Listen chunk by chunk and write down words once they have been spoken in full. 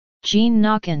Gene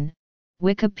knockin,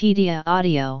 Wikipedia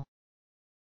audio.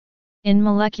 In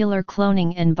molecular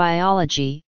cloning and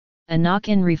biology, a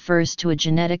knock-in refers to a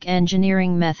genetic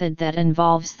engineering method that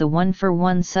involves the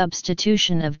one-for-one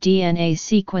substitution of DNA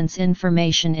sequence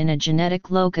information in a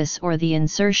genetic locus or the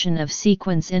insertion of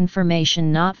sequence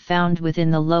information not found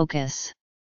within the locus.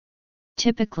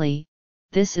 Typically,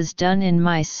 this is done in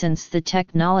mice since the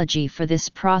technology for this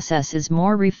process is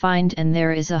more refined and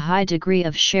there is a high degree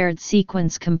of shared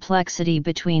sequence complexity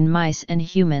between mice and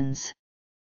humans.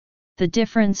 The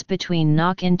difference between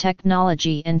knock-in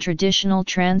technology and traditional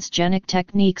transgenic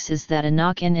techniques is that a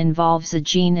knock-in involves a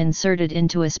gene inserted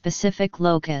into a specific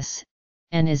locus,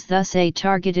 and is thus a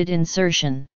targeted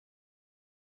insertion.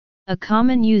 A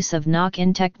common use of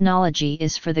knock-in technology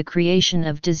is for the creation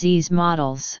of disease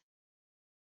models.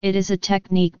 It is a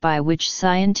technique by which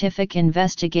scientific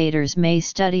investigators may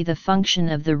study the function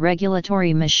of the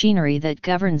regulatory machinery that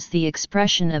governs the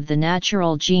expression of the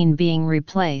natural gene being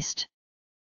replaced.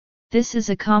 This is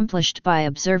accomplished by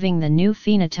observing the new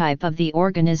phenotype of the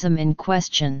organism in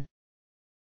question.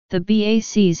 The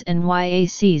BACs and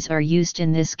YACs are used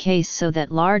in this case so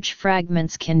that large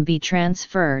fragments can be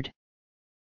transferred.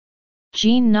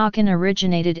 Gene knock-in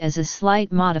originated as a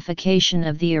slight modification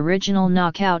of the original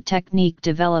knockout technique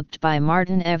developed by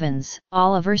Martin Evans,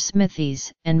 Oliver Smithies,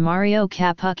 and Mario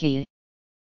Capucci.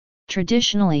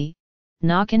 Traditionally,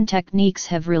 knock-in techniques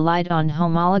have relied on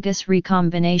homologous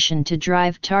recombination to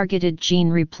drive targeted gene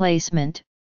replacement,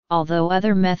 although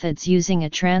other methods using a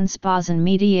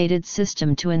transposon-mediated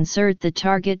system to insert the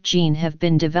target gene have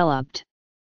been developed.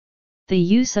 The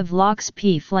use of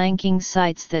LOXP flanking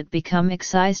sites that become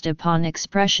excised upon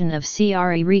expression of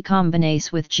CRE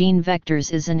recombinase with gene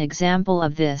vectors is an example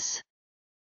of this.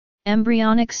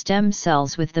 Embryonic stem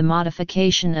cells with the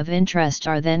modification of interest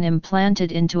are then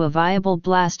implanted into a viable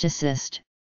blastocyst,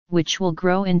 which will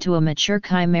grow into a mature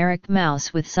chimeric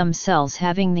mouse with some cells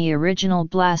having the original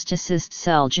blastocyst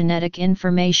cell genetic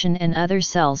information and other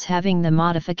cells having the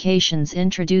modifications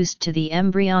introduced to the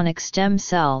embryonic stem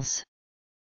cells.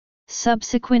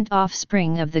 Subsequent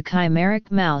offspring of the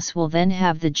chimeric mouse will then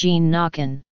have the gene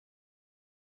knock-in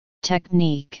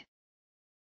technique.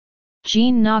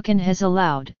 Gene knock-in has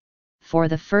allowed, for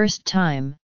the first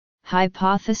time,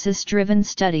 hypothesis-driven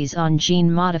studies on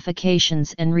gene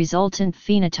modifications and resultant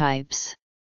phenotypes.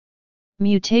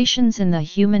 Mutations in the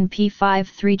human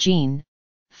p53 gene,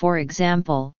 for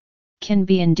example, can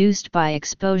be induced by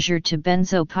exposure to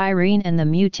benzopyrene, and the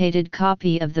mutated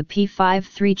copy of the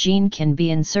p53 gene can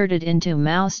be inserted into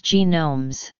mouse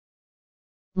genomes.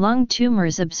 Lung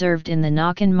tumors observed in the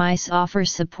knock-in mice offer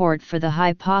support for the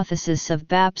hypothesis of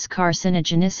BAP's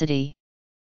carcinogenicity.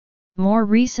 More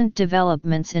recent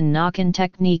developments in knock-in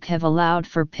technique have allowed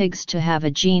for pigs to have a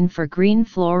gene for green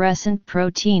fluorescent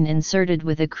protein inserted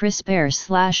with a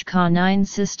CRISPR/Cas9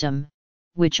 system,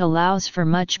 which allows for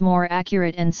much more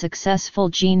accurate and successful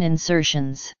gene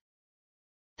insertions.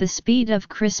 The speed of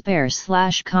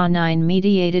CRISPR/Cas9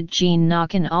 mediated gene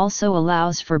knock-in also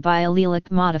allows for biallelic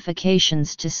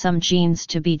modifications to some genes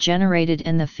to be generated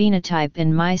and the phenotype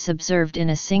in mice observed in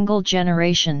a single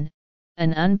generation,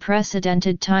 an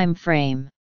unprecedented time frame.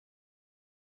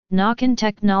 Knock-in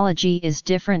technology is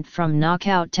different from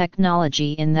knockout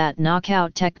technology in that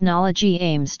knockout technology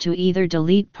aims to either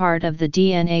delete part of the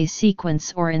DNA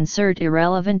sequence or insert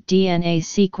irrelevant DNA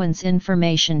sequence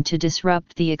information to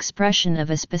disrupt the expression of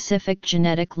a specific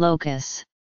genetic locus.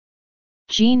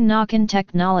 Gene knock-in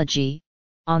technology,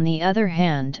 on the other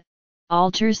hand,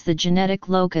 alters the genetic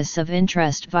locus of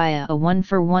interest via a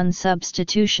one-for-one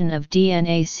substitution of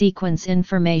DNA sequence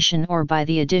information or by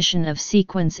the addition of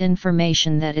sequence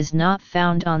information that is not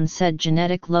found on said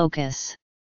genetic locus.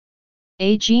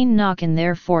 A gene knock-in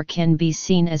therefore can be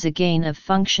seen as a gain of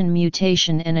function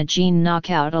mutation and a gene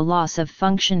knockout a loss of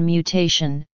function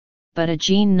mutation, but a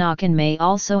gene knock-in may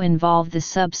also involve the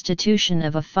substitution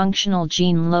of a functional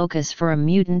gene locus for a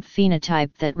mutant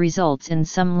phenotype that results in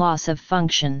some loss of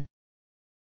function.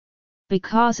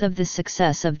 Because of the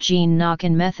success of gene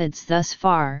knock-in methods thus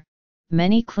far,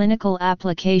 many clinical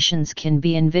applications can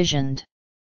be envisioned.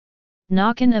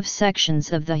 Knock-in of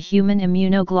sections of the human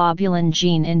immunoglobulin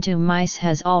gene into mice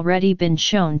has already been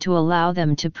shown to allow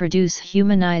them to produce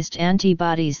humanized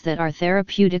antibodies that are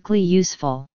therapeutically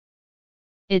useful.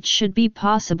 It should be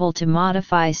possible to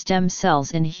modify stem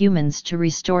cells in humans to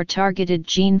restore targeted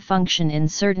gene function in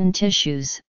certain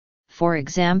tissues, for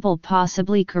example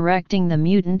possibly correcting the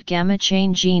mutant gamma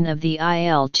chain gene of the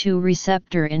IL-2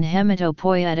 receptor in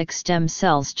hematopoietic stem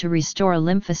cells to restore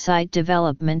lymphocyte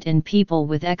development in people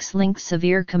with X-linked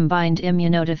severe combined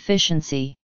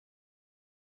immunodeficiency.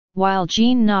 While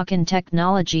gene knock-in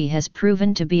technology has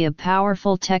proven to be a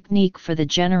powerful technique for the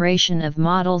generation of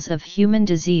models of human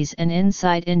disease and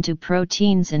insight into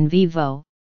proteins in vivo,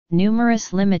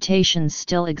 numerous limitations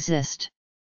still exist.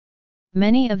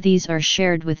 Many of these are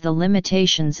shared with the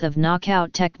limitations of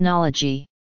knockout technology.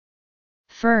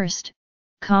 First,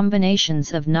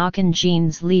 combinations of knock-in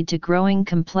genes lead to growing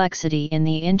complexity in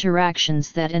the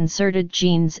interactions that inserted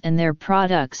genes and their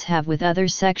products have with other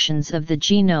sections of the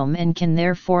genome and can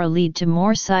therefore lead to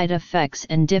more side effects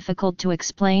and difficult to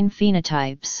explain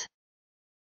phenotypes.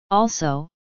 Also,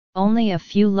 only a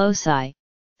few loci,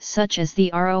 such as the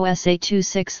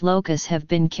ROSA26 locus, have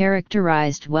been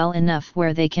characterized well enough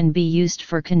where they can be used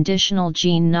for conditional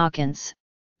gene knock-ins,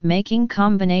 making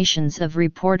combinations of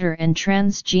reporter and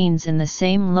transgenes in the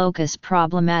same locus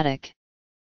problematic.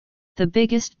 The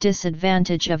biggest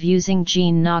disadvantage of using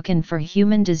gene knock-in for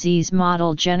human disease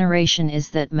model generation is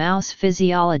that mouse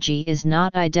physiology is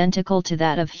not identical to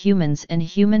that of humans, and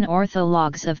human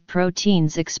orthologs of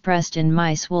proteins expressed in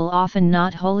mice will often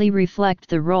not wholly reflect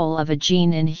the role of a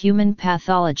gene in human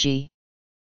pathology.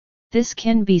 This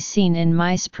can be seen in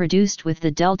mice produced with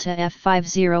the delta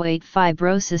F508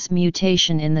 fibrosis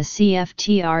mutation in the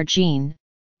CFTR gene,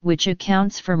 which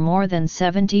accounts for more than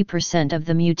 70% of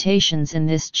the mutations in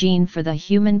this gene for the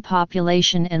human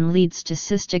population and leads to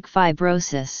cystic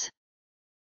fibrosis.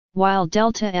 While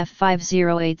delta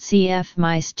F508CF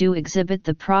mice do exhibit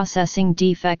the processing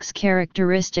defects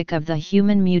characteristic of the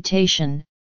human mutation,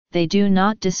 they do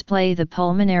not display the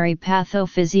pulmonary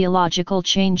pathophysiological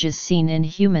changes seen in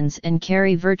humans and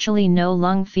carry virtually no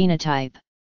lung phenotype.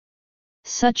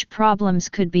 Such problems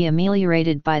could be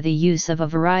ameliorated by the use of a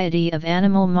variety of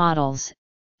animal models,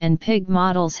 and pig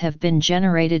models have been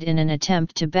generated in an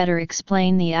attempt to better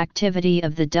explain the activity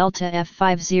of the delta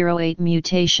F508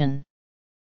 mutation.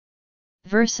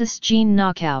 Versus gene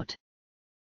knockout.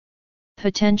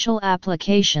 Potential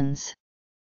applications.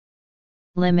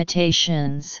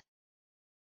 Limitations.